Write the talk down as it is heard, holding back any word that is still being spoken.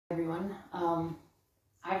Everyone.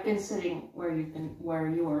 I've been sitting where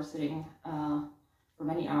you are sitting for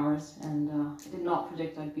many hours, and I did not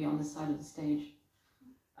predict I'd be on this side of the stage.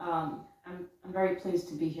 I'm very pleased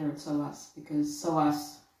to be here at SOAS because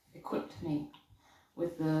SOAS equipped me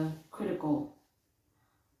with the critical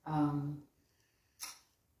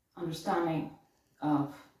understanding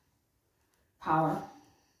of power,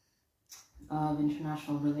 of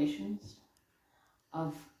international relations,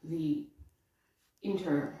 of the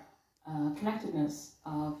interconnectedness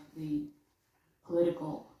of the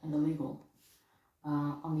political and the legal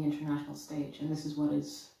on the international stage, and this is what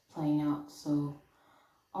is playing out so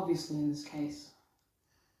obviously in this case.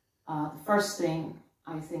 The first thing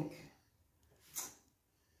I think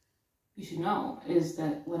you should know is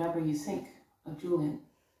that whatever you think of Julian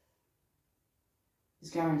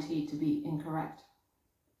is guaranteed to be incorrect,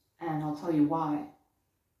 and I'll tell you why.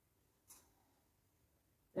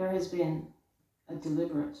 There has been a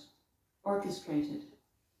deliberate, orchestrated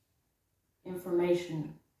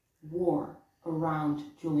information war around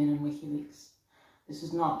Julian and WikiLeaks. This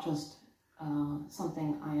is not just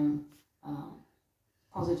something I am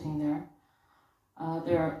positing there.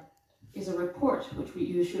 There is a report which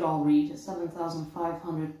you should all read, a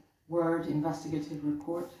 7,500 word investigative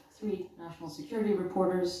report, 3 national security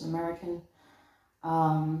reporters, American,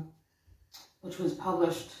 which was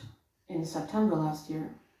published in September last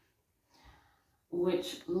year,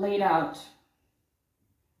 which laid out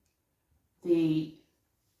the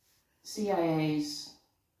CIA's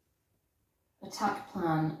attack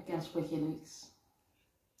plan against WikiLeaks.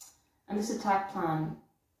 And this attack plan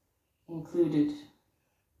included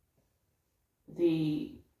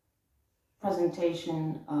the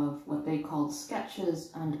presentation of what they called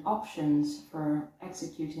sketches and options for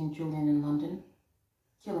executing Julian in London,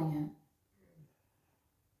 killing him,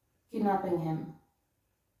 kidnapping him,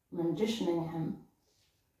 renditioning him,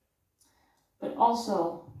 but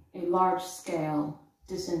also a large-scale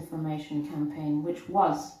disinformation campaign which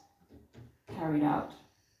was carried out.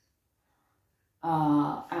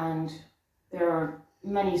 And there are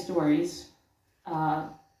many stories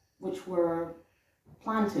which were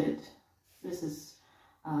planted. This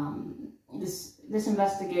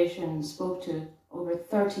investigation spoke to over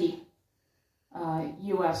 30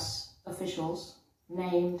 US officials,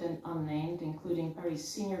 named and unnamed, including very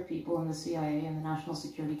senior people in the CIA and the National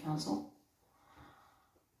Security Council,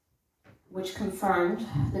 which confirmed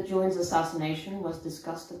that Julian's assassination was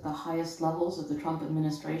discussed at the highest levels of the Trump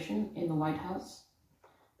administration in the White House,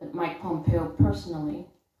 that Mike Pompeo personally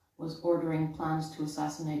was ordering plans to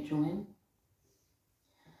assassinate Julian.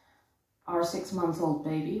 Our 6-month-old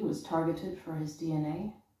baby was targeted for his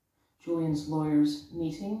DNA. Julian's lawyers'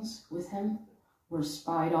 meetings with him were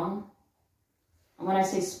spied on. And when I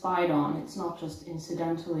say spied on, it's not just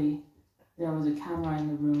incidentally there was a camera in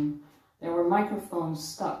the room. There were microphones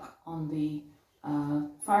stuck on the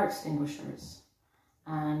fire extinguishers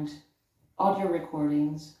and audio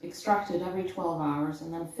recordings extracted every 12 hours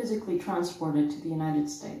and then physically transported to the United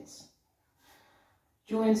States.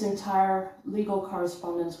 Julian's entire legal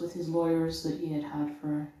correspondence with his lawyers that he had had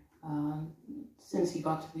for since he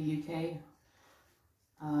got to the UK,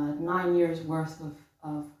 9 years worth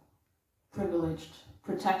of privileged,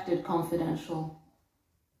 protected, confidential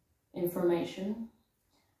information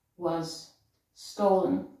was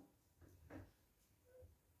stolen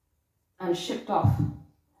and shipped off.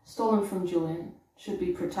 Stolen from Julian, should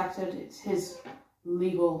be protected. It's his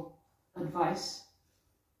legal advice.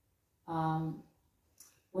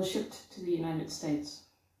 Was shipped to the United States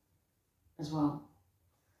as well.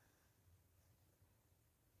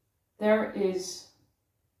 There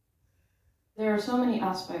are so many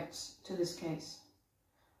aspects to this case.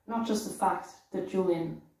 Not just the fact that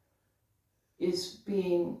Julian is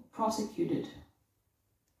being prosecuted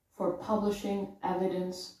for publishing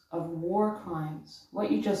evidence of war crimes.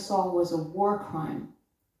 What you just saw was a war crime.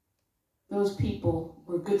 Those people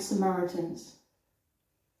were good Samaritans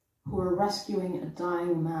who were rescuing a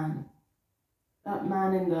dying man. That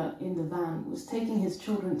man in the van was taking his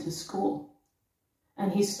children to school,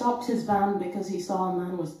 and he stopped his van because he saw a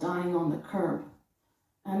man was dying on the curb,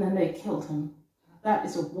 and then they killed him. That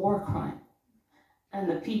is a war crime. And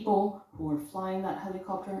the people who were flying that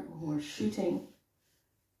helicopter, who were shooting,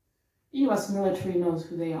 the US military knows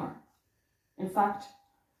who they are. In fact,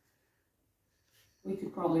 we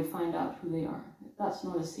could probably find out who they are. That's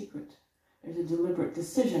not a secret. There's a deliberate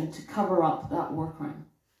decision to cover up that war crime.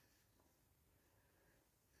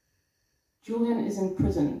 Julian is in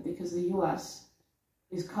prison because the US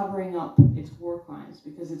is covering up its war crimes,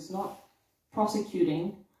 because it's not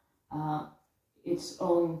prosecuting its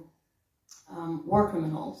own war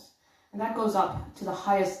criminals. And that goes up to the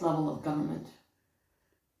highest level of government.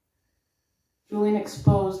 Julian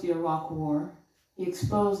exposed the Iraq War. He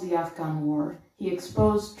exposed the Afghan War. He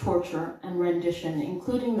exposed torture and rendition,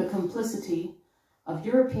 including the complicity of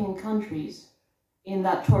European countries in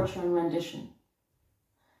that torture and rendition.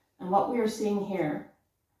 And what we are seeing here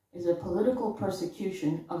is a political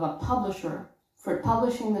persecution of a publisher for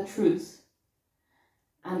publishing the truth,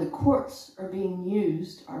 and the courts are being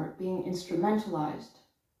used, are being instrumentalized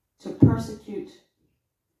to persecute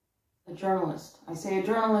a journalist. I say a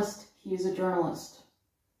journalist, he is a journalist.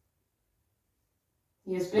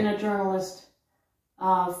 He has been a journalist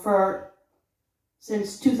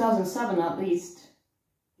since 2007 at least.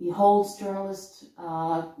 He holds journalist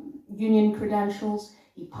union credentials,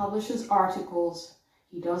 he publishes articles,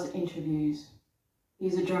 he does interviews.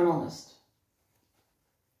 He's a journalist.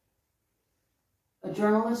 A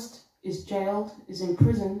journalist is jailed, is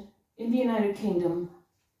imprisoned in the United Kingdom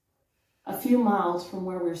a few miles from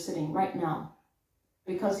where we're sitting right now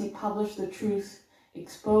because he published the truth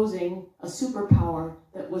exposing a superpower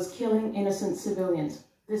that was killing innocent civilians.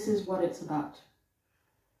 This is what it's about.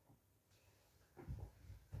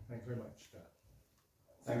 Thanks very much, Stella.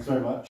 Thanks very much.